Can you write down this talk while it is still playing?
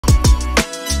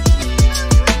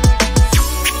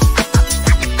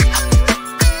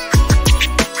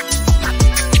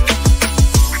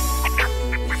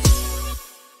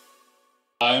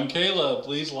Caleb.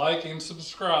 Please like and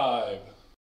subscribe.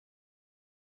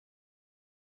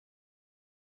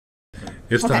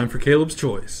 It's time for Caleb's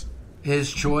choice.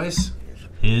 His choice.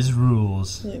 His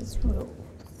rules. His rules.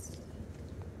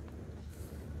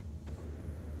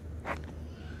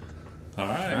 All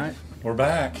right. We're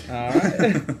back. All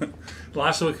right.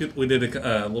 Last week we did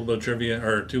a little bit of trivia,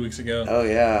 or 2 weeks ago. Oh,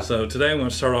 yeah. So today I'm going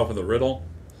to start off with a riddle.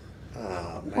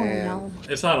 Oh, Oh, man. no.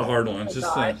 It's not a hard one. It's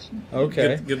just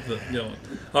Okay. get the going.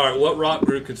 All right. What rock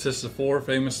group consists of 4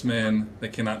 famous men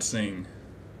that cannot sing?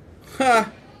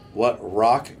 What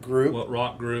rock group? What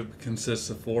rock group consists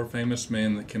of 4 famous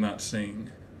men that cannot sing?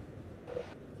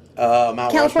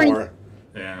 Mount California. Rushmore.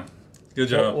 Yeah. Good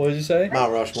job. What did you say?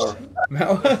 Mount Rushmore.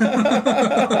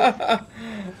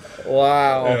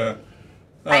 Wow. Yeah.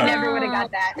 I never would have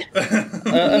got that.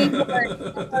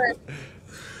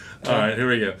 All right, here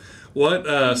we go.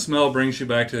 What smell brings you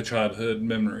back to a childhood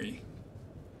memory?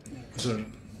 So,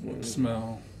 what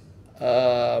smell?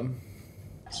 Oh.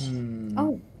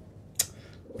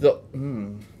 The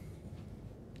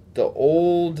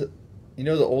old,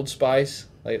 the Old Spice,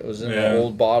 like it was in Yeah. the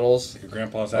old bottles. Your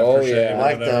grandpa's Oh, aftershave yeah. or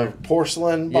Like whatever. the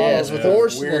porcelain Yeah, bottles with the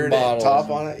porcelain weird bottles. top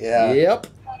on it. Yeah. Yep.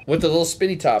 With the little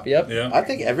spinny top. Yep. Yeah. I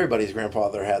think everybody's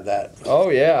grandfather had that. Oh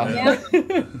yeah.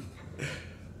 Yeah.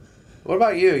 What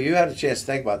about you? You had a chance to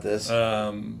think about this.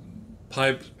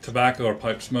 Pipe tobacco or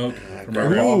pipe smoke from our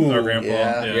grandpa. grandpa. Our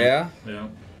grandpa. Yeah.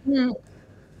 Yeah.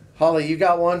 Holly, you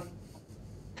got one?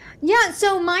 Yeah,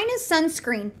 so mine is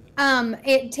sunscreen.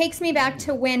 It takes me back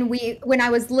to when I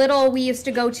was little, we used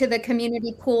to go to the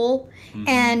community pool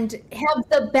and have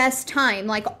the best time.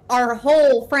 Like our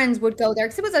whole friends would go there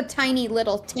because it was a tiny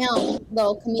little town,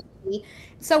 little community.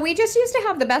 So we just used to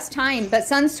have the best time. But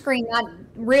sunscreen, that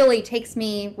really takes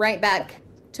me right back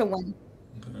to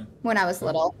when I was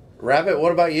little. Rabbit,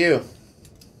 what about you?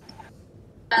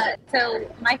 So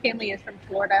my family is from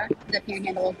Florida, the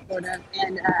Panhandle of Florida,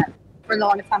 and for the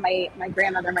longest time, my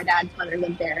grandmother, my dad's mother,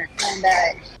 lived there, and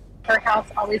her house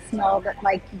always smelled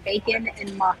like bacon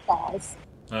and mothballs.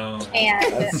 Oh.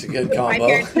 And That's a good my combo.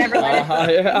 parents never let us.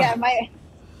 Yeah.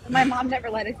 My mom never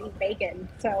let us eat bacon,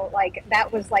 so like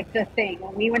that was like the thing.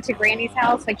 When we went to Granny's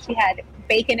house, like she had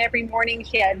bacon every morning.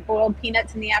 She had boiled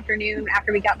peanuts in the afternoon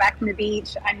after we got back from the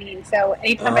beach. I mean, so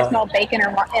anytime I smell bacon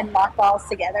and mothballs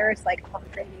together, it's like, oh,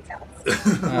 Granny's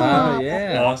house. Oh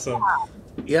yeah. Awesome.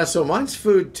 Yeah, so mine's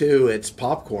food too. It's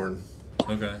popcorn.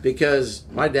 Okay. Because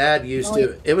my dad used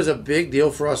to, it was a big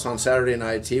deal for us on Saturday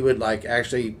nights. He would like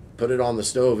actually put it on the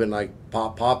stove and like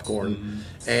pop popcorn,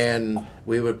 and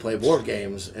we would play board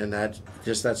games, and that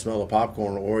smell of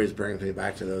popcorn always brings me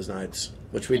back to those nights,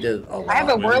 which we did a lot. I have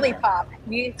a whirly pop.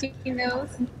 You seen those?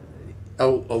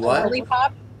 Oh, a what? Whirly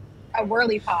pop? A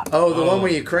whirly pop. Oh, the one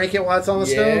where you crank it while it's on the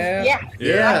stove? Yeah. Yeah.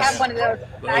 Yes. I have one of those.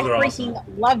 I are freaking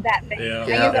awesome. love that thing. Yeah. I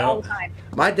Yeah. use it all the time.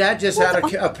 My dad just had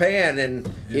a pan, and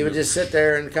he would just sit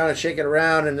there and kind of shake it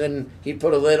around, and then he'd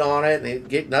put a lid on it, and he'd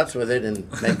get nuts with it and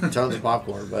make tons of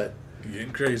popcorn. But You're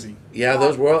getting crazy. yeah,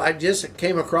 those were. I just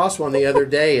came across one the other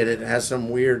day, and it has some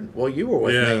weird. Well, you were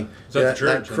with Yeah. me. It's at the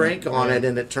church, that crank isn't it? on Yeah. it,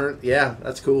 and it turned. Yeah,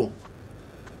 that's cool.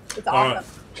 It's All awesome.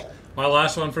 right. My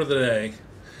last one for the day.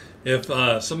 If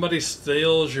somebody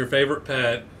steals your favorite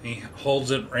pet, he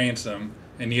holds it ransom,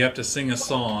 and you have to sing a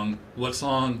song, what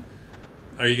song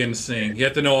are you going to sing? You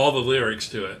have to know all the lyrics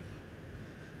to it.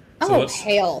 So Oh, what's-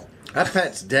 hell. That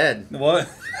pet's dead. What?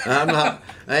 I'm not.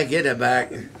 I ain't getting it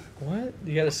back. What?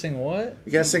 You gotta sing what?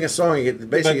 You gotta sing a song. You get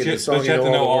basically the song. but you have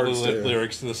to know all the words to.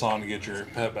 lyrics to the song to get your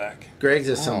pet back. Greg's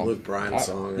is some Oh. Luke Bryan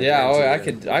song. Yeah. Oh, I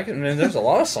Greg's could. I mean, there's a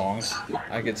lot of songs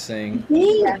I could sing.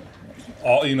 Yeah.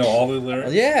 All you know all the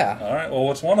lyrics? Yeah. All right. Well,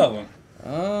 what's one of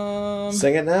them?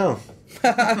 Sing it now.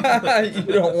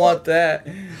 You don't want that.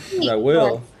 But I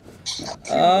will.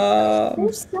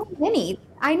 There's so many.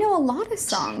 I know a lot of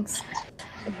songs.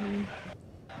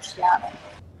 Yeah.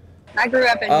 I grew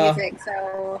up in Uh, music,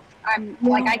 so I'm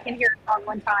like I can hear a song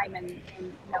one time and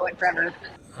know it forever.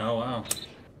 Oh, wow.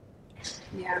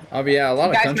 Yeah. Oh, but yeah, a lot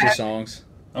of Guys, country Matt- songs.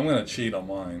 I'm going to cheat on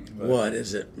mine. But What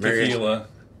is it? Mary- Tequila.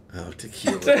 Oh,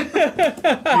 tequila. Pee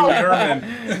Wee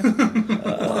Herman.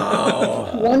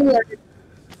 Oh. One word.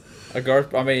 A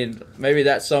Garth. I mean, maybe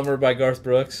That Summer by Garth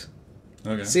Brooks.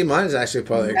 Okay. See, mine's actually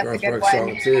probably a That's a Garth good Brooks one.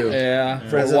 song too. Yeah.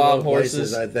 Friends For in Wild Low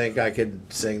Places. Horses. I think I could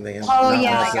sing the. Oh not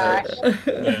yeah, mess my up. gosh.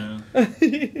 Yeah.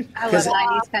 I love 'Cause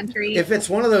 90s country. If it's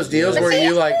one of those deals where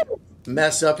you like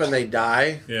mess up and they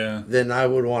die, Yeah. then I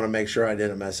would want to make sure I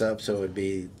didn't mess up. So it would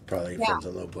be probably Yeah. Friends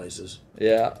in Low Places.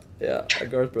 Yeah. Yeah. A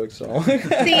Garth Brooks song.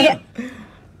 See,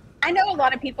 I know a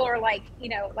lot of people are like,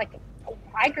 like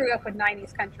I grew up with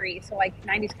 90s country, so like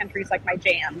 90s country is like my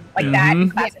jam, like that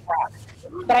and classic rock.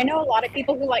 But I know a lot of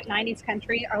people who like 90s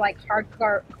country are like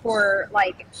hardcore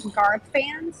like Garth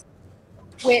fans,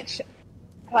 which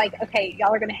like, okay,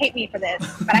 y'all are gonna hate me for this,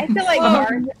 but I feel like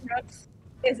Garth Brooks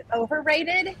is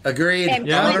overrated. Agreed. And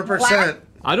 100%.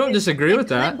 I don't disagree with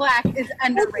Clint that. Black is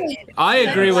underrated. I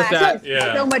agree with Clint Black that.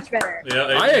 is so much better. Yeah,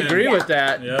 I agree with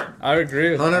that. Yeah. I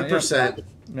agree with that. 100%.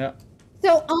 Yeah.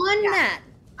 So on that,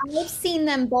 I've seen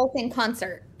them both in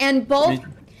concert, and both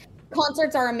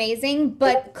concerts are amazing.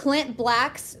 But Clint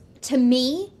Black's, to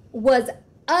me, was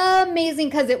amazing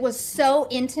because it was so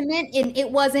intimate, and it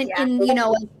wasn't in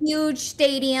a huge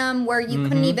stadium where you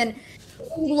couldn't even,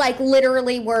 like,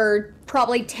 literally were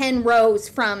probably 10 rows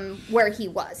from where he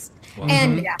was. Wow.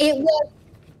 And it was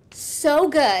so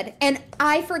good. And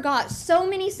I forgot so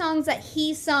many songs that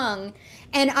he sung.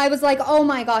 And I was like, oh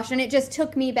my gosh. And it just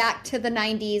took me back to the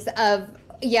 90s of,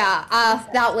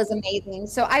 that was amazing.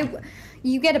 So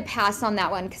you get a pass on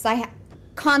that one because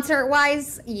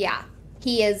concert-wise,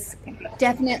 he is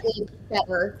definitely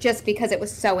better just because it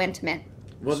was so intimate.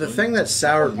 Well, the thing that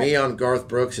soured me on Garth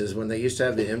Brooks is when they used to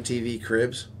have the MTV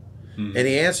Cribs, and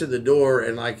he answered the door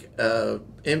in like a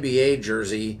NBA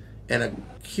jersey and a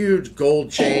huge gold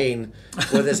chain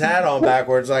with his hat on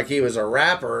backwards like he was a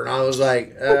rapper, and I was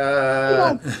like,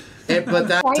 but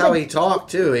that's how he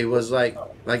talked too. He was like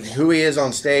who he is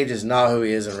on stage is not who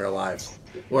he is in real life.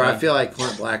 Where I feel like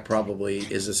Clint Black probably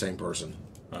is the same person.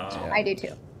 I do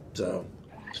too. So,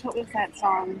 What was that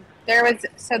song? There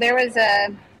was a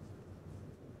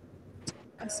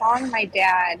song my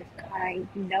dad, I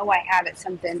know I have it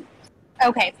something.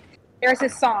 Okay, there's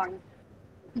this song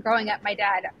growing up my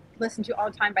dad listened to all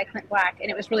the time by Clint Black,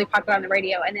 and it was really popular on the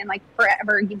radio, and then like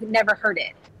forever you never heard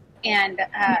it. And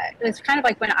it was kind of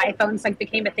like when iPhones like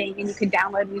became a thing and you could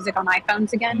download music on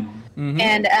iPhones again.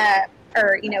 And that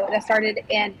started,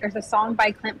 and there's a song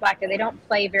by Clint Black that they don't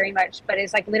play very much, but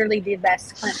it's like literally the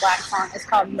best Clint Black song. It's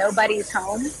called Nobody's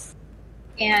Home.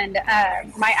 And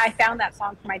I found that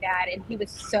song for my dad, and he was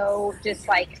so just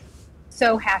like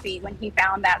so happy when he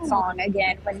found that song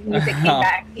again, when music came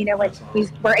back, when we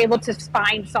were able to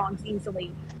find songs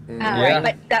easily.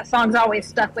 But that song's always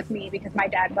stuck with me because my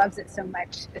dad loves it so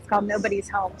much. It's called Nobody's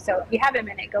Home. So if you have a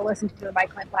minute, go listen to it by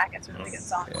Clint Black. It's a really good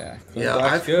song. Yeah,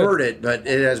 I've heard it, but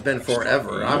it has been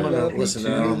forever. I'm going to listen to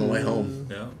that on the way home.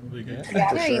 Yeah, it'll be good.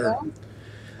 Yeah, There you go.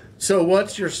 So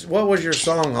what was your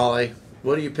song, Holly?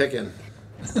 What are you picking?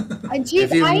 If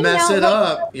If you mess it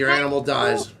up, your animal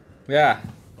dies. Yeah.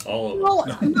 All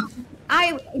of them.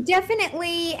 I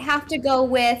definitely have to go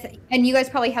with, and you guys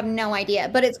probably have no idea,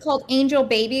 but it's called Angel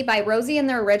Baby by Rosie and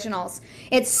the Originals.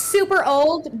 It's super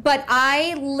old, but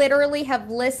I literally have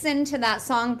listened to that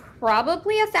song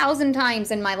probably 1,000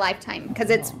 times in my lifetime because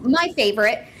it's my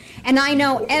favorite, and I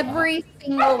know every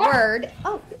single word.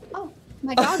 Oh,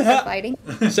 my dogs are fighting.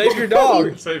 Save your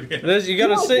dog. Save it. You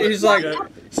gotta say. He's like,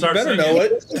 Start better singing.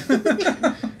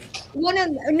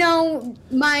 know it.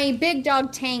 My big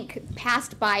dog Tank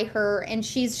passed by her, and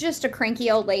she's just a cranky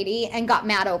old lady and got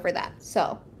mad over that.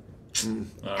 So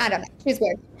I don't know. She's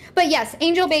weird. But yes,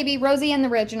 Angel Baby, Rosie and the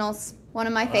Originals, one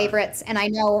of my favorites, and I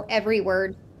know every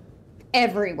word.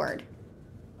 Every word.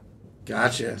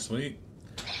 Gotcha. Sweet.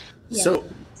 Yeah. So,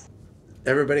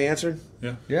 everybody answered?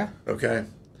 Yeah. Okay.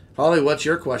 Holly, what's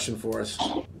your question for us?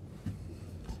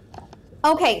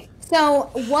 Okay, so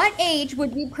what age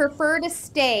would you prefer to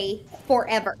stay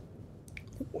forever?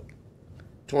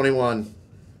 21.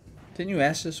 Didn't you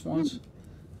ask this once?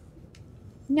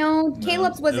 No,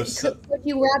 Caleb's was it's- it, would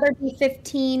you rather be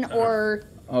 15 or...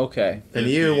 Okay. And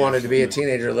you wanted to be a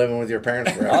teenager living with your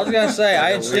parents forever. I was gonna say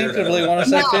I instinctively want to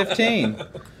say No. 15.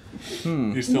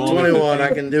 You still on 21.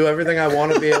 I can do everything I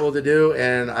want to be able to do,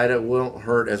 and won't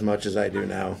hurt as much as I do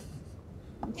now.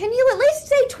 Can you at least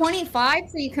say 25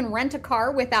 so you can rent a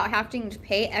car without having to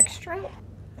pay extra?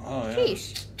 Oh, yeah.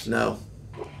 Sheesh. No.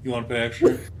 You want to pay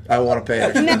extra? I want to pay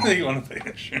extra. You want to pay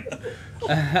extra?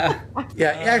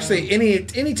 Yeah, actually,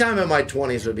 any time in my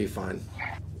 20s would be fine.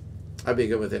 I'd be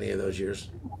good with any of those years.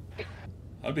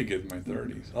 I'd be good in my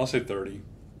 30s. I'll say 30.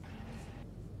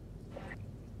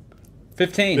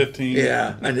 15. 15.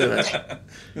 Yeah, I knew it.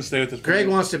 Let's stay with this. Greg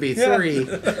wants to be 3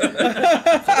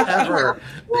 forever.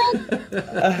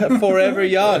 Forever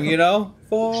young,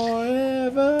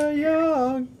 Forever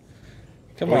young.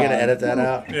 Come We're on. going to edit that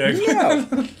out. Yeah.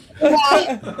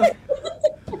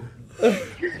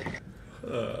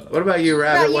 What about you,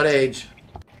 Rabbit? What age?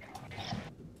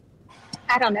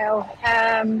 I don't know.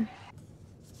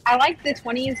 I like the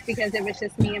 20s because it was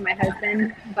just me and my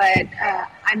husband, but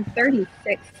I'm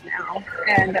 36 now,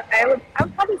 and I would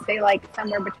probably say like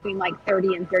somewhere between like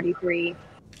 30 and 33.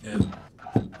 Yeah.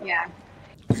 Yeah.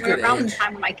 good Around the age.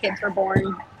 time when my kids were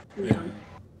born. You know.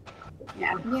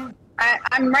 Yeah. Yeah.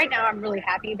 I'm right now. I'm really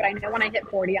happy, but I know when I hit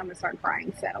 40, I'm gonna start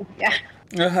crying. So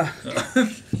yeah.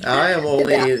 I am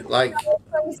only like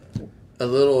a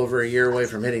little over a year away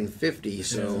from hitting 50,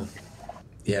 so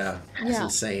yeah, it's Yeah.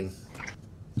 insane.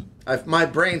 My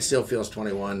brain still feels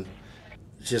 21.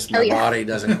 Just my yeah. body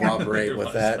doesn't cooperate Your with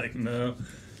body's that. like, no.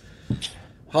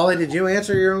 Holly, did you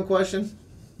answer your own question?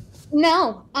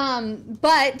 No,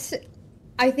 but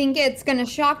I think it's going to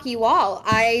shock you all.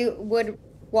 I would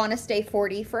want to stay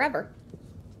 40 forever.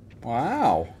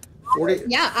 Wow. 40.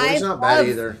 Yeah, 40's I not bad love-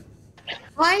 either.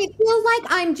 I feel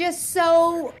like I'm just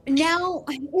so now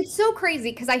it's so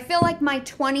crazy because I feel like my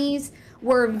 20s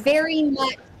were very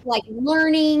much like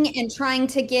learning and trying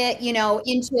to get,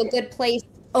 into a good place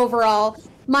overall.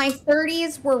 My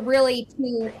 30s were really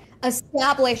to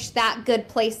establish that good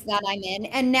place that I'm in.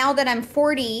 And now that I'm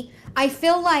 40, I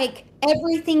feel like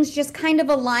everything's just kind of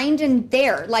aligned and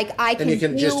there. Like I can And you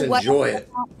can do just what enjoy it.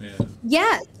 Yeah.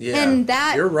 Yes. Yeah, And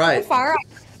that you're right. so far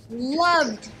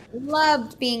I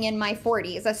loved being in my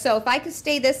 40s. So if I could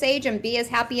stay this age and be as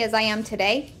happy as I am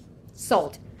today,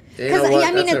 sold. You know what?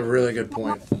 I mean, That's a really good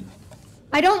point.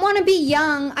 I don't want to be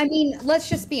young. I mean, let's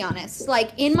just be honest.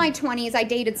 Like in my 20s, I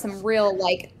dated some real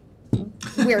like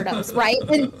weirdos, right?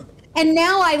 And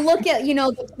now I look at, the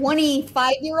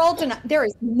 25-year-olds and there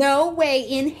is no way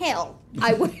in hell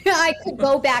I could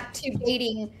go back to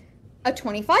dating a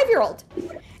 25-year-old.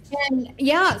 And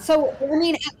yeah, so I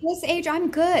mean, at this age, I'm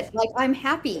good. Like I'm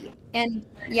happy. And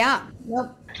yeah,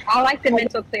 nope. I like the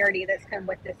mental clarity that's come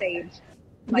with this age.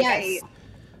 Like Yes.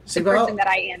 See, the but person that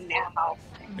I am now.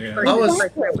 Yeah. versus I was the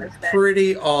person I was then.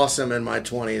 pretty awesome in my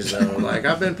 20s, though. Like,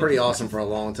 I've been pretty awesome for a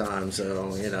long time, so,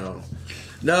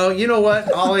 No, you know what,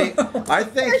 Holly? I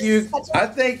think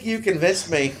you convinced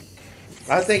me.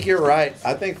 I think you're right.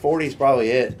 I think 40 is probably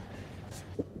it.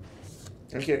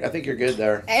 I think you're good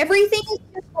there. Everything is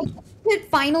just like to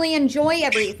finally enjoy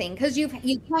everything because you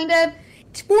kind of,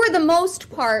 for the most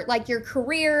part, like your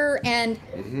career and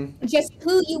just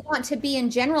who you want to be in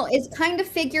general is kind of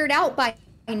figured out by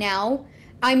now.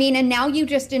 I mean, and now you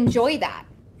just enjoy that.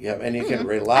 Yep, and you can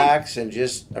relax and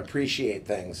just appreciate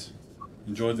things.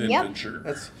 Enjoy the Yep.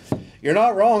 adventure. You're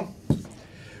not wrong.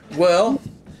 Well,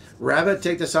 Rabbit,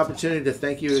 take this opportunity to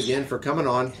thank you again for coming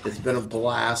on. It's been a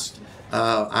blast.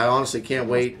 I honestly can't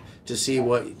wait to see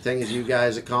what things you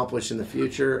guys accomplish in the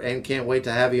future, and can't wait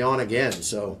to have you on again.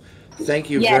 So, thank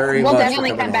you Yes, very we'll much. definitely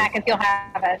for come coming back on. if you'll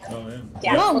have us. Oh, yeah.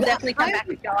 Yeah, No, we'll definitely come I- back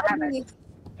if y'all have us.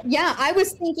 Yeah, I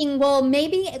was thinking, well,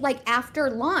 maybe like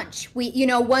after launch,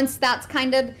 once that's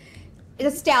kind of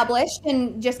established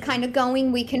and just kind of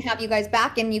going, we can have you guys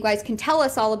back and you guys can tell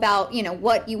us all about,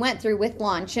 what you went through with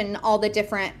launch and all the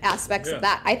different aspects Yeah. of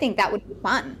that. I think that would be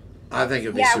fun. I think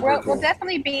it'd be Yeah, super cool. we'll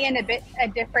definitely be in a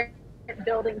different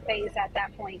building phase at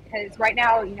that point because right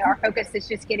now, our focus is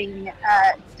just getting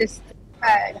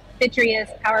Citrus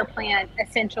power plant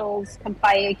essentials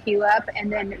comply AQ up,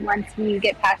 and then once we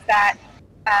get past that,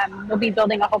 we'll be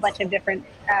building a whole bunch of different,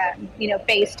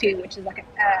 phase 2, which is like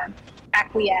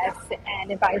acquiesce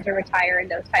and advisor retire and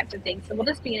those types of things. So we'll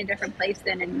just be in a different place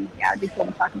then, and yeah, it'd be cool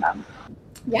to talk about.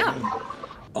 Yeah.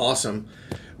 Awesome.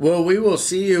 Well, we will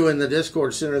see you in the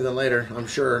Discord sooner than later, I'm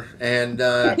sure. And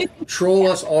troll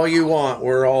us all you want.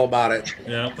 We're all about it.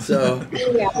 Yeah. So,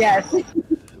 Yes.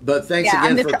 but thanks Yeah,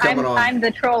 again for coming on. I'm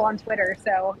the troll on Twitter,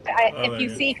 so Oh, if you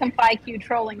yeah. see Comply Q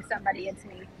trolling somebody, it's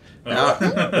me.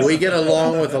 We get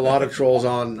along with a lot of trolls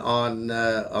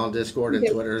on Discord and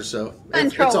Twitter, so Fun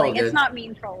it's all trolling. good. It's not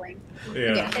mean trolling.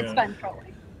 Yeah. It's fun trolling.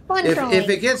 Fun If trolling.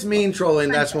 it gets mean trolling,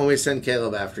 that's when we send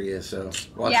Caleb after you. So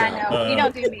watch Yeah, out. no, you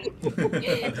don't do me.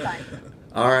 It's fun.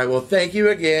 All right. Well, thank you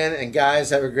again, and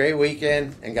guys, have a great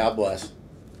weekend, and God bless.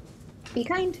 Be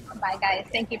kind. Bye, guys.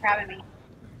 Thank you for having me.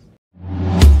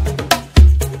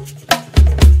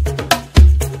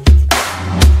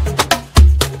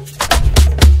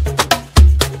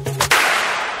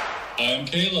 I'm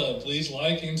Caleb. Please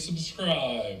like and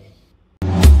subscribe.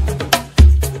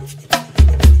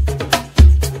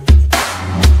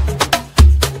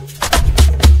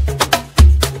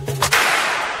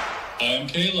 I'm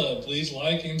Caleb. Please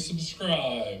like and subscribe.